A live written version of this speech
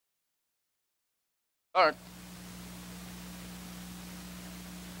Start.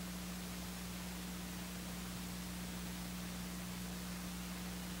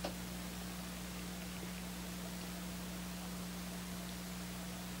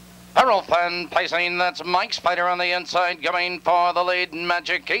 Fan placing, that's Mike Spider on the inside, going for the lead.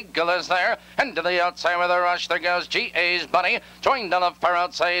 Magic Eagle is there, and to the outside with a rush, there goes GA's Buddy, joined on the far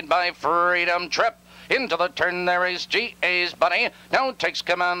outside by Freedom Trip. Into the turn there is GA's Buddy, now takes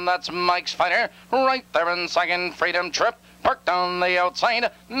command, that's Mike Spider, right there in second, Freedom Trip. Parked on the outside,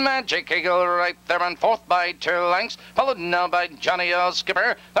 Magic Eagle right there in fourth by 2 lengths, followed now by Johnny O.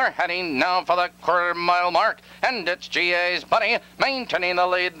 Skipper. They're heading now for the quarter-mile mark, and it's GA's Buddy maintaining the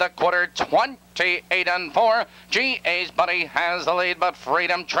lead, the quarter 28 and 4. GA's Buddy has the lead, but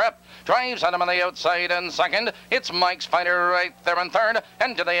Freedom Trip drives at him on the outside in second. It's Mike Spider right there in third,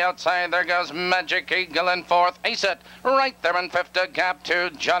 and to the outside there goes Magic Eagle in fourth. Ace It right there in fifth, a gap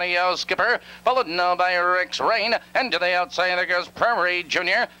to Johnny O. Skipper, followed now by Rick's Rain, and to the outside there goes Prairie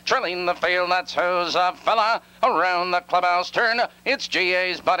Junior, trailing the field. That's Who's a Fella. Around the clubhouse turn, it's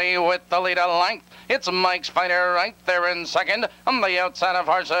GA's Buddy with the lead a length. It's Mike Spider right there in second. On the outside of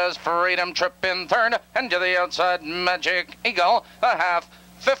horses, Freedom Trip in third, and to the outside Magic Eagle, the half.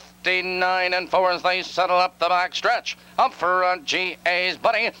 59 and 4 as they settle up the back stretch. Up front, GA's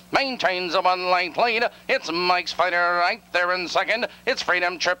Buddy maintains a 1-length lead. It's Mike Spider right there in second. It's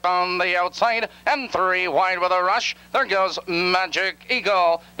Freedom Trip on the outside, and 3 wide with a rush. There goes Magic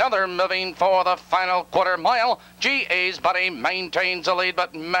Eagle. Now they're moving for the final quarter mile. GA's Buddy maintains a lead,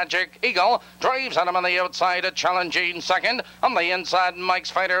 but Magic Eagle drives at him on the outside, a challenging second. On the inside, Mike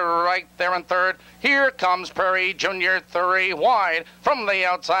Spider right there in third. Here comes Prairie Junior 3 wide. From the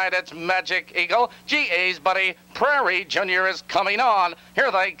outside, it's Magic Eagle. GA's Buddy, Prairie Junior is coming on. Here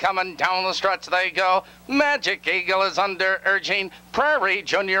they come, and down the stretch they go. Magic Eagle is under urging. Prairie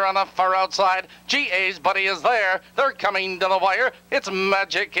Junior on the far outside. GA's Buddy is there. They're coming to the wire. It's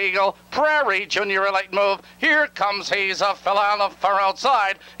Magic Eagle. Prairie Junior a late move. Here comes He's a Fella on the far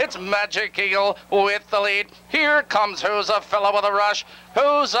outside. It's Magic Eagle with the lead. Here comes Who's a Fella with a rush.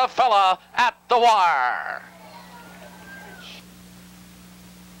 Who's a Fella at the wire.